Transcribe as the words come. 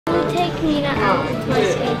Nina out with my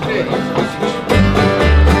skateboard.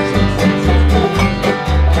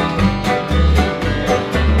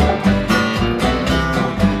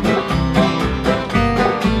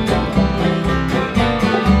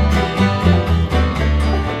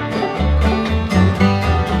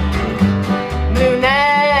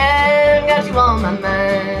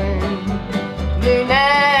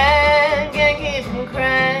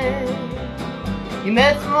 You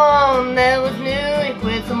met someone that was new, you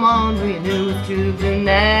quit someone who you knew was true. Blue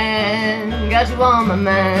night, got you on my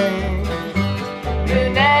mind. Blue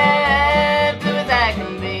night, blue as I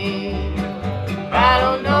can be. I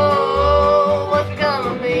don't know what's become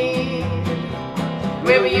of me.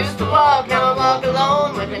 Where we used to walk, now I walk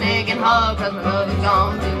alone with an aching heart, 'cause my love is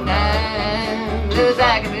gone. Blue night, blue as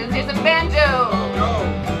I can be. It's just a banjo.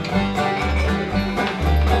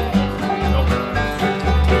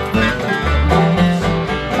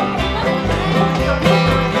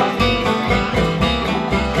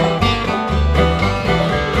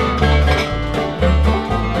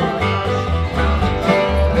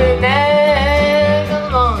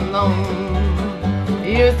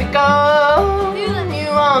 Used to call you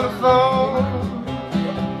on the phone.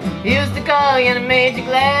 Used to call you and it made you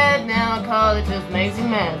glad. Now I call it just makes you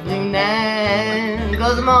mad. Blue night,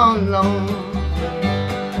 'cause I'm all alone.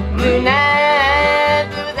 Blue night,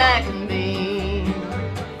 blue as I can be.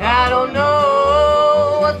 I don't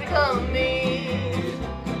know what's become of me.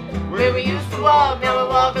 Where we used to walk, now we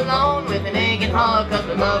walk alone with an aching heart, 'cause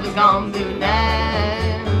my love is gone. Blue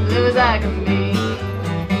night, blue as I can be.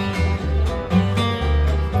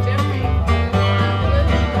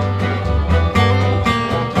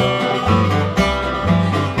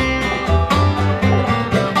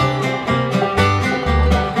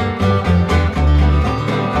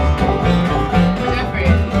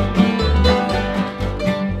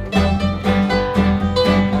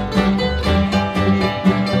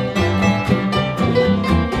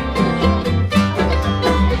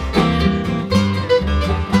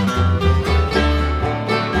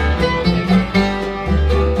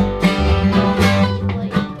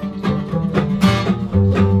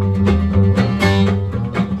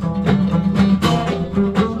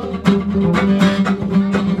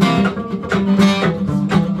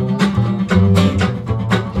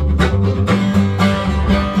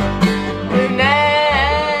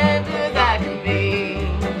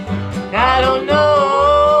 I don't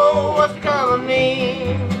know what's become of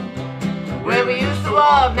me. Where we used to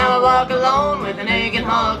walk, now I walk alone with an aching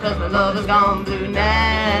heart, 'cause my love is gone. Blue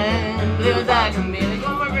night, blue as I can be. Let's go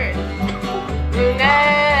one more verse. Blue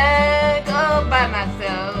night, go by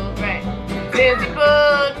myself, right? Since you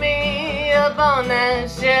put me up on that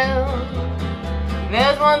shelf,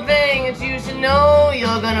 there's one thing that you should know,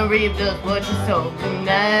 you're gonna reap just what you sow. Blue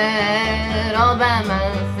night, all by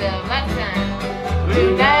myself. Last time.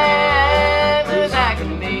 Blue night, blue as I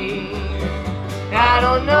can be. I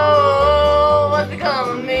don't know what's become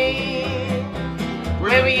of me.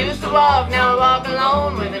 Where we used to walk, now I walk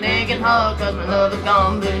alone with an aching heart, 'cause my love is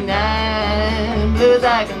gone. Blue night, blue as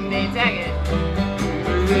I can be. Take it.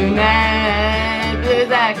 Blue night, blue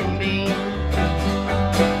as I can be.